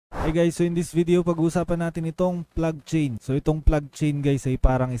Hey guys, so in this video pag-uusapan natin itong Plugchain. So itong Plugchain guys ay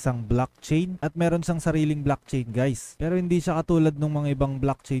parang isang blockchain at meron siyang sariling blockchain guys. Pero hindi siya katulad ng mga ibang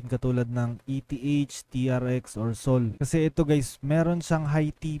blockchain katulad ng ETH, TRX or Sol. Kasi ito guys, meron siyang high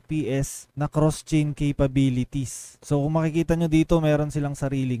TPS na cross-chain capabilities. So kung makikita nyo dito, meron silang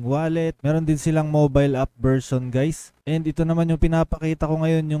sariling wallet, meron din silang mobile app version guys. And ito naman yung pinapakita ko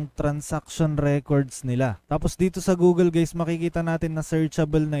ngayon, yung transaction records nila. Tapos dito sa Google guys, makikita natin na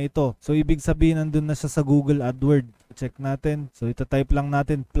searchable na ito. So ibig sabihin nandun na siya sa Google AdWords. Check natin. So ita-type lang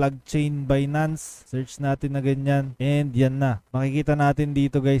natin Plugchain Binance. Search natin na ganyan. And yan na. Makikita natin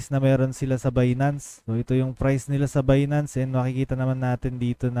dito guys na meron sila sa Binance. So ito yung price nila sa Binance. And makikita naman natin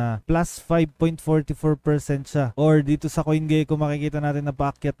dito na plus 5.44% siya. Or dito sa CoinGecko makikita natin na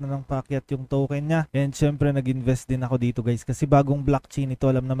paakyat na ng paakyat yung token niya. And syempre nag-invest din ako dito guys. Kasi bagong blockchain ito.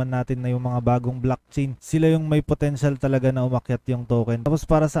 Alam naman natin na yung mga bagong blockchain, sila yung may potential talaga na umakyat yung token. Tapos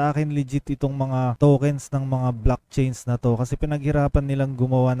para sa akin legit itong mga tokens ng mga blockchain na to kasi pinaghirapan nilang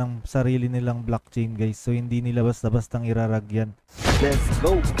gumawa ng sarili nilang blockchain guys, so hindi nila basta-bastang iraragyan. Let's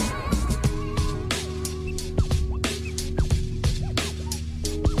go!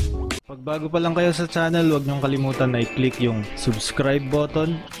 Pag bago pa lang kayo sa channel, huwag niyong kalimutan na i-click yung subscribe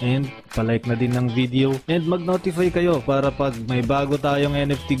button and palike na din ng video and mag-notify kayo para pag may bago tayong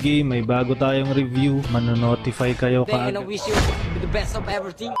NFT game, may bago tayong review, manonotify kayo kaagad. And I wish you the best of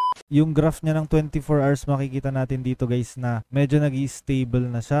everything. Yung graph niya ng 24 hours makikita natin dito guys na medyo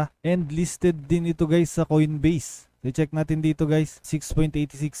nag-i-stable na siya and listed din ito guys sa Coinbase. I-check natin dito guys,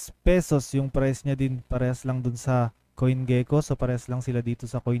 6.86 pesos yung price niya din, parehas lang dun sa CoinGecko, so parehas lang sila dito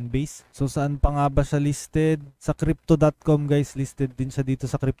sa Coinbase. So saan pa nga ba siya listed? Sa crypto.com guys, listed din siya dito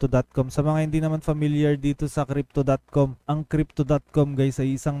sa crypto.com. Sa mga hindi naman familiar dito sa crypto.com, ang crypto.com guys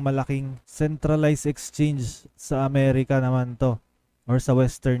ay isang malaking centralized exchange sa Amerika naman to, or sa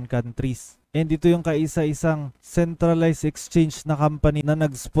western countries. And ito yung kaisa-isang centralized exchange na company na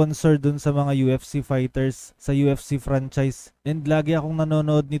nag-sponsor dun sa mga UFC fighters sa UFC franchise. And lagi akong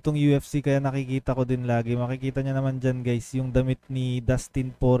nanonood nitong UFC kaya nakikita ko din lagi. Makikita nyo naman dyan guys yung damit ni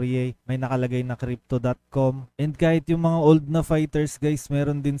Dustin Poirier. May nakalagay na crypto.com. And kahit yung mga old na fighters guys,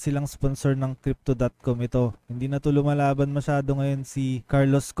 meron din silang sponsor ng crypto.com ito. Hindi na to lumalaban masyado ngayon si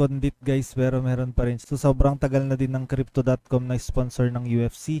Carlos Condit guys, pero meron pa rin. So sobrang tagal na din ng crypto.com na sponsor ng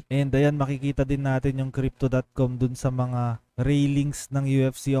UFC. And ayan, makikita din natin yung crypto.com dun sa mga railings ng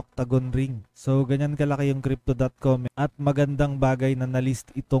UFC Octagon Ring. So ganyan kalaki yung crypto.com at magandang bagay na nalist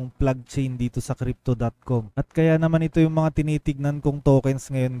itong Plugchain dito sa crypto.com. At kaya naman ito yung mga tinitignan kong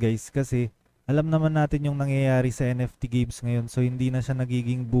tokens ngayon guys, kasi alam naman natin yung nangyayari sa NFT games ngayon, so hindi na siya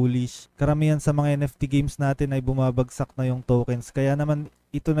nagiging bullish. Karamihan sa mga NFT games natin ay bumabagsak na yung tokens, kaya naman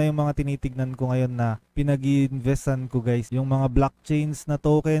ito na yung mga tinitignan ko ngayon na pinag-i-investan ko guys. Yung mga blockchains na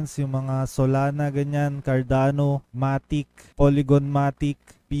tokens, yung mga Solana, ganyan, Cardano, Matic, Polygon Matic,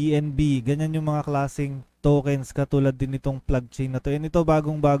 PNB, ganyan yung mga klaseng tokens katulad din itong Plugchain na to. And ito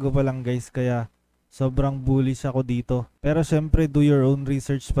bagong-bago pa lang guys, kaya sobrang bullish ako dito. Pero syempre do your own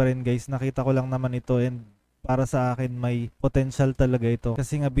research pa rin guys. Nakita ko lang naman ito and para sa akin may potential talaga ito.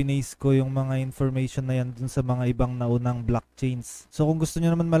 Kasi nga binase ko yung mga information na yan dun sa mga ibang naunang blockchains. So kung gusto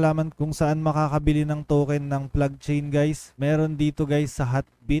nyo naman malaman kung saan makakabili ng token ng Plugchain guys, meron dito guys sa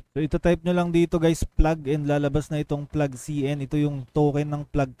Hotbit. So ito type nyo lang dito guys, plug, and lalabas na itong PlugCN. Ito yung token ng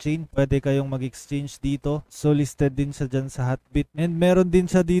Plugchain. Pwede kayong mag-exchange dito. So listed din siya dyan sa Hotbit. And meron din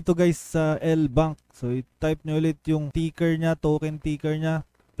siya dito guys sa L-Bank. So i-type nyo ulit yung ticker nya, token ticker nya,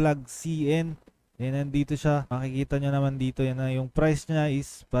 PlugCN. And nandito siya, makikita nyo naman dito yan na yung price niya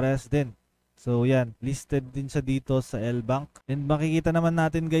is parehas din. So yan, listed din siya dito sa L-Bank. And makikita naman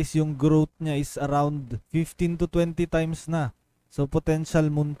natin guys, yung growth niya is around 15 to 20 times na. So potential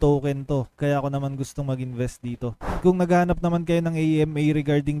moon token to. Kaya ako naman gustong mag-invest dito. Kung naghahanap naman kayo ng AMA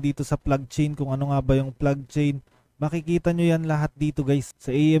regarding dito sa Plugchain, kung ano nga ba yung Plugchain, makikita nyo yan lahat dito guys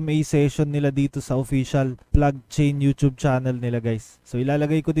sa AMA session nila dito sa official Plugchain YouTube channel nila guys. So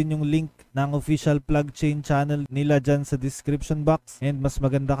ilalagay ko din yung link ng official Plugchain channel nila dyan sa description box. And mas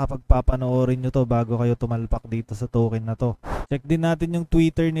maganda kapag papanoorin nyo to bago kayo tumalpak dito sa token na to. Check din natin yung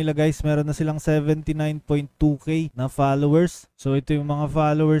Twitter nila guys. Meron na silang 79.2k na followers. So ito yung mga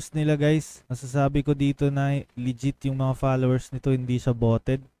followers nila guys. Masasabi ko dito na legit yung mga followers nito, hindi siya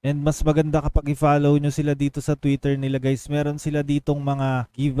botted. And mas maganda kapag i-follow nyo sila dito sa Twitter nila guys. Meron sila ditong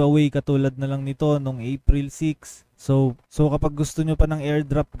mga giveaway katulad na lang nito nung April 6. So kapag gusto nyo pa ng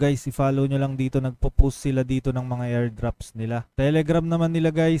airdrop guys, i-follow nyo lang dito. Nagpo-post sila dito ng mga airdrops nila. Telegram naman nila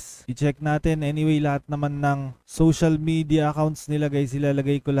guys, i-check natin. Anyway, lahat naman ng social media accounts nila guys,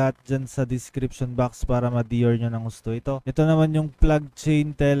 ilalagay ko lahat dyan sa description box para ma-dior nyo ng gusto. Ito naman yung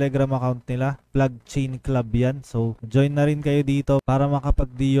Plugchain Telegram account nila. Plugchain Club yan. So join na rin kayo dito para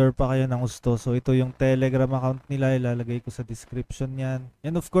makapag-dior pa kayo ng gusto. So ito yung Telegram account nila, ilalagay ko sa description yan.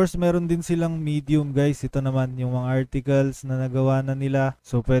 And of course, meron din silang Medium guys. Ito naman yung mga articles na nagawa na nila.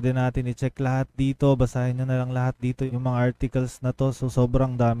 So pwede natin i-check lahat dito. Basahin nyo na lang lahat dito yung mga articles na to. So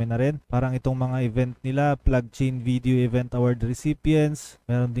sobrang dami na rin. Parang itong mga event nila, Plugchain Video Event Award Recipients.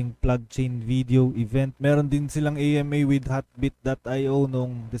 Meron ding Plugchain Video Event. Meron din silang AMA with hotbit.io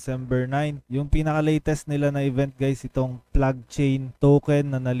noong December 9. Yung pinaka-latest nila na event guys, itong Plugchain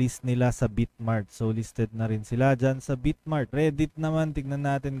token na na-list nila sa Bitmart. So listed na rin sila dyan sa Bitmart. Reddit naman, tignan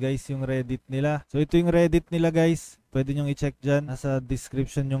natin guys yung Reddit nila. So ito yung Reddit nila guys. Pwede nyong i-check dyan. Nasa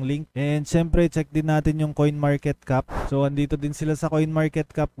description yung link. And syempre, check din natin yung CoinMarketCap. So, andito din sila sa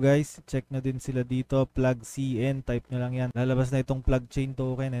CoinMarketCap, guys. Check nyo din sila dito. PlugCN. Type nyo lang yan. Lalabas na itong Plugchain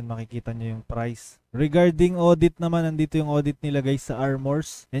token and makikita nyo yung price. Regarding audit naman, andito yung audit nila, guys, sa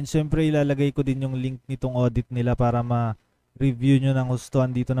Armors. And syempre, ilalagay ko din yung link nitong audit nila para review nyo ng gusto.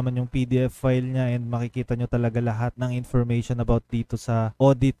 Dito naman yung PDF file niya and makikita nyo talaga lahat ng information about dito sa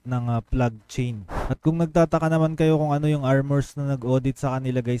audit ng Plugchain. At kung nagtataka naman kayo kung ano yung Armors na nag-audit sa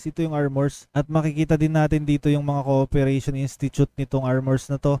kanila guys, ito yung Armors. At makikita din natin dito yung mga cooperation institute nitong Armors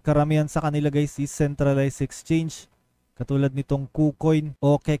na to. Karamihan sa kanila guys is centralized exchange. Katulad nitong KuCoin,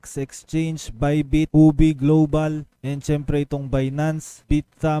 OKEx Exchange, Bybit, Huobi Global, and syempre itong Binance,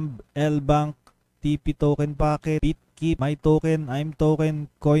 Bithumb, Lbank, TP Token Packet, Bitkeep, MyToken, ImToken,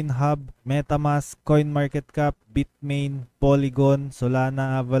 CoinHub, MetaMask, CoinMarketCap, Bitmain, Polygon,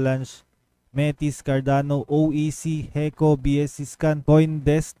 Solana, Avalanche, Metis, Cardano, OEC, Heco, BSC Scan,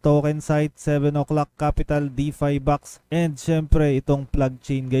 Coindesk, Token Site, 7 O'Clock Capital, DeFi Box, and syempre itong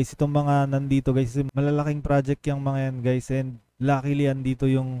Plugchain guys. Itong mga nandito guys, malalaking project yung mga yan guys, and luckily andito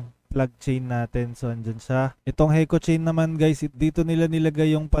yung Plugchain natin. So andyan siya. Itong Heco Chain naman guys, dito nila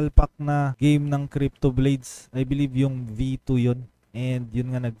nilagay yung palpak na game ng Crypto Blades. I believe yung V2 yun. And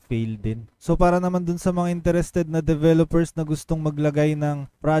yun nga nag-fail din. So para naman dun sa mga interested na developers na gustong maglagay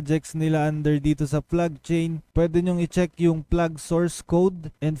ng projects nila under dito sa Plugchain, pwede nyong i-check yung plug source code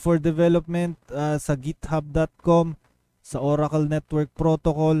and for development sa github.com, sa Oracle Network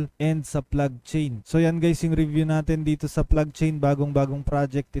Protocol, and sa Plugchain. So yan guys yung review natin dito sa Plugchain. Bagong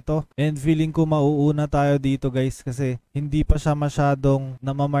project ito. And feeling ko mauuna tayo dito guys kasi hindi pa siya masyadong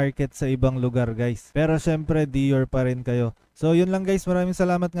namamarket sa ibang lugar guys. Pero syempre Dior pa rin kayo. So yun lang guys. Maraming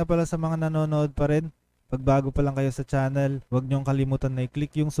salamat nga pala sa mga nanonood pa rin. Pag bago pa lang kayo sa channel, huwag nyong kalimutan na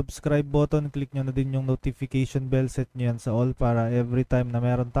i-click yung subscribe button. Click nyo na din yung notification bell. Set nyo yan sa all para every time na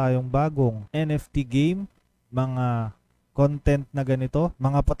meron tayong bagong NFT game, mga content na ganito,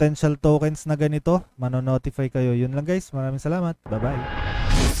 mga potential tokens na ganito, mano-notify kayo. Yun lang guys, maraming salamat. Bye-bye.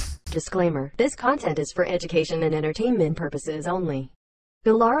 Disclaimer: this content is for education and entertainment purposes only.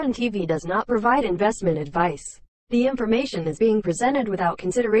 Dalarin TV does not provide investment advice. The information is being presented without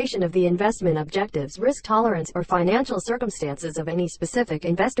consideration of the investment objectives, risk tolerance, or financial circumstances of any specific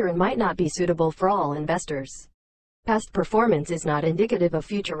investor and might not be suitable for all investors. Past performance is not indicative of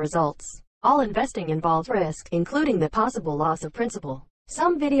future results. All investing involves risk, including the possible loss of principal.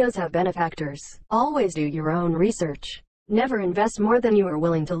 Some videos have benefactors. Always do your own research. Never invest more than you are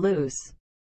willing to lose.